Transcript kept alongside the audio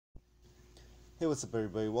Hey, what's up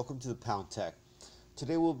everybody? Welcome to the Pound Tech.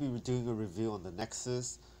 Today we'll be doing a review on the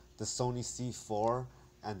Nexus, the Sony C4,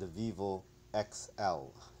 and the Vivo XL.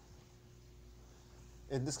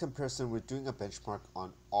 In this comparison, we're doing a benchmark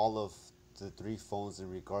on all of the three phones in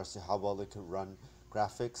regards to how well they can run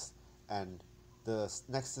graphics, and the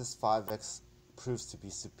Nexus 5X proves to be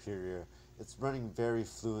superior. It's running very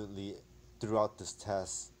fluently throughout this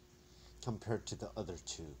test compared to the other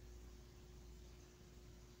two.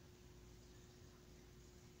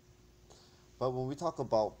 But when we talk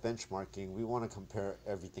about benchmarking, we want to compare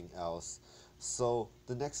everything else. So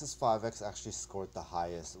the Nexus 5X actually scored the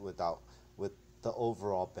highest with the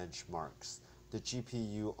overall benchmarks. The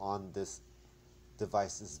GPU on this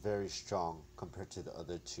device is very strong compared to the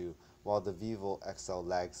other two, while the Vivo XL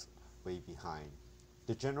lags way behind.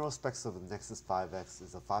 The general specs of the Nexus 5X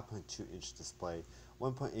is a 5.2-inch display,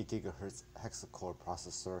 1.8 GHz hexa-core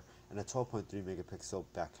processor, and a 12.3 megapixel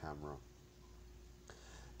back camera.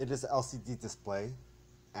 It is an LCD display,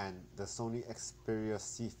 and the Sony Xperia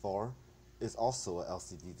C4 is also an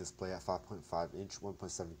LCD display at 5.5 inch,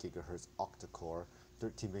 1.7 GHz octa-core,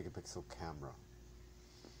 13 megapixel camera.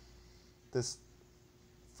 This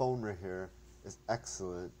phone right here is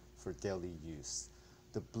excellent for daily use.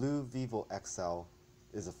 The BLU Vivo XL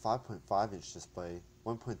is a 5.5 inch display,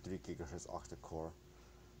 1.3 GHz octa-core,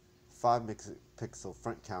 5 megapixel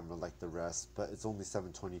front camera like the rest, but it's only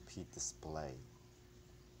 720p display.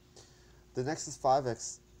 The Nexus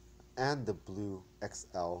 5X and the BLU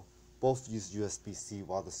XL both use USB-C,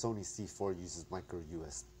 while the Sony C4 uses micro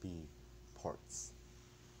USB ports.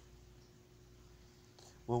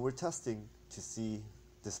 When we're testing to see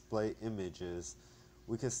display images,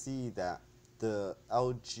 we can see that the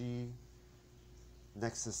LG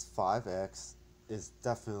Nexus 5X is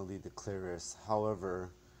definitely the clearest.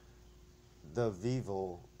 However, the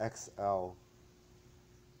Vivo XL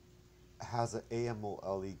has an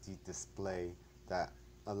AMOLED display that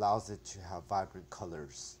allows it to have vibrant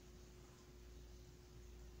colors.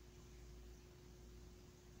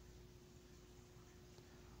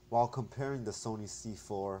 While comparing the Sony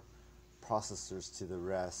C4 processors to the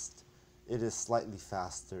rest, it is slightly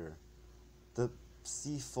faster. The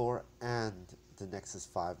C4 and the Nexus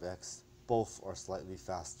 5X both are slightly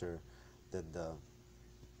faster than the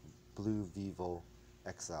BLU Vivo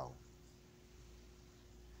XL.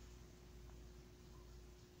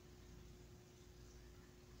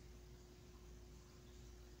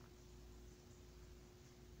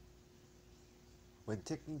 When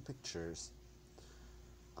taking pictures,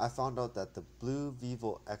 I found out that the BLU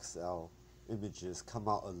Vivo XL images come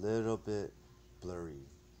out a little bit blurry.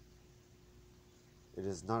 It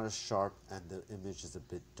is not as sharp and the image is a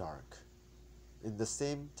bit dark. In the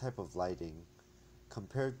same type of lighting,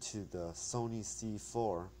 compared to the Sony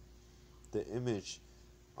C4, the image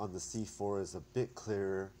on the C4 is a bit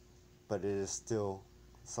clearer, but it is still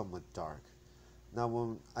somewhat dark. Now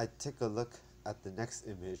when I take a look at the next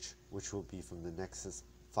image, which will be from the Nexus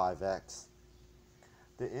 5X,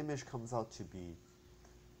 the image comes out to be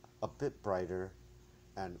a bit brighter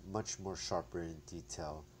and much more sharper in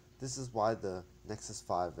detail. This is why the Nexus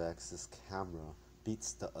 5X's camera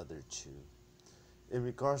beats the other two. In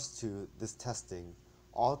regards to this testing,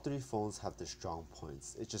 all three phones have their strong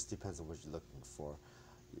points. It just depends on what you're looking for.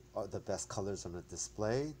 The best colors on the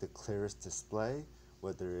display, the clearest display,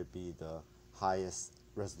 whether it be the highest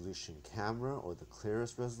resolution camera or the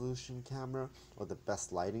clearest resolution camera, or the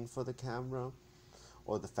best lighting for the camera,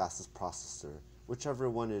 or the fastest processor. Whichever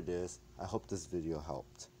one it is, I hope this video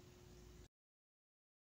helped.